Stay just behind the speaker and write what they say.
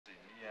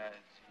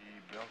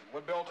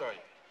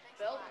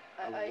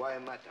why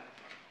matter?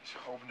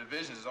 Open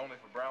divisions is only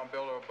for brown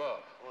belt or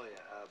above. Oh,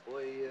 yeah.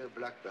 Boy,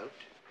 black belt.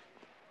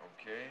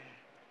 Okay.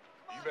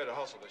 You better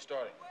hustle. They're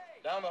starting.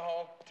 Down the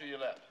hall to your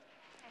left.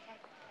 Okay.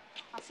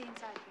 I'll see you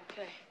inside.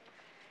 Okay.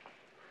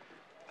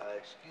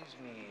 Excuse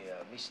me,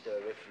 Mr.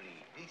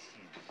 Referee. This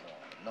is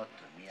not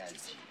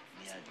Miyagi.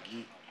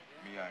 Miyagi.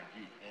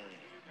 Miyagi.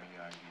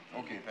 Miyagi.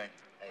 Okay, thank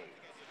you. Hey,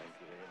 thank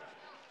you very much.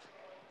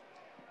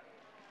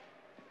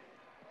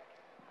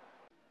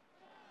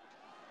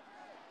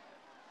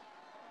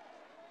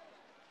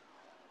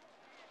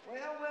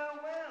 Well,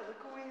 look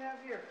who we have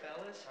here,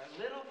 fellas.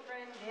 Our little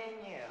friend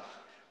Danielle.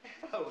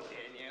 Hello,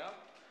 Danielle.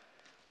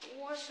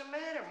 What's the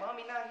matter?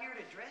 Mommy not here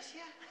to dress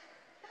you?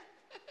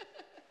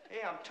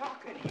 Hey, I'm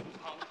talking to you,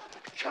 punk.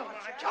 Come on,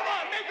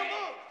 make a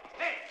move!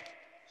 Hey,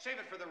 save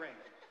it for the ring.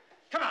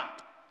 Come on.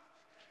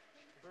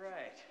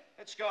 Right.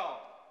 Let's go.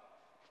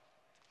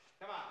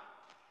 Come on.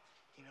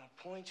 You know,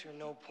 points or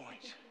no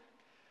points,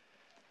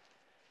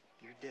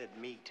 you're dead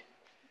meat.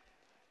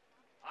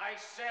 I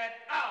said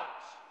out!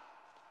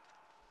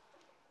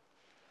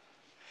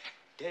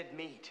 Dead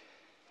meat.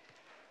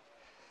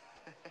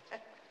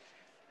 Let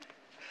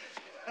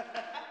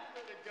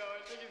it go.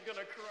 I think he's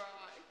gonna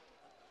cry.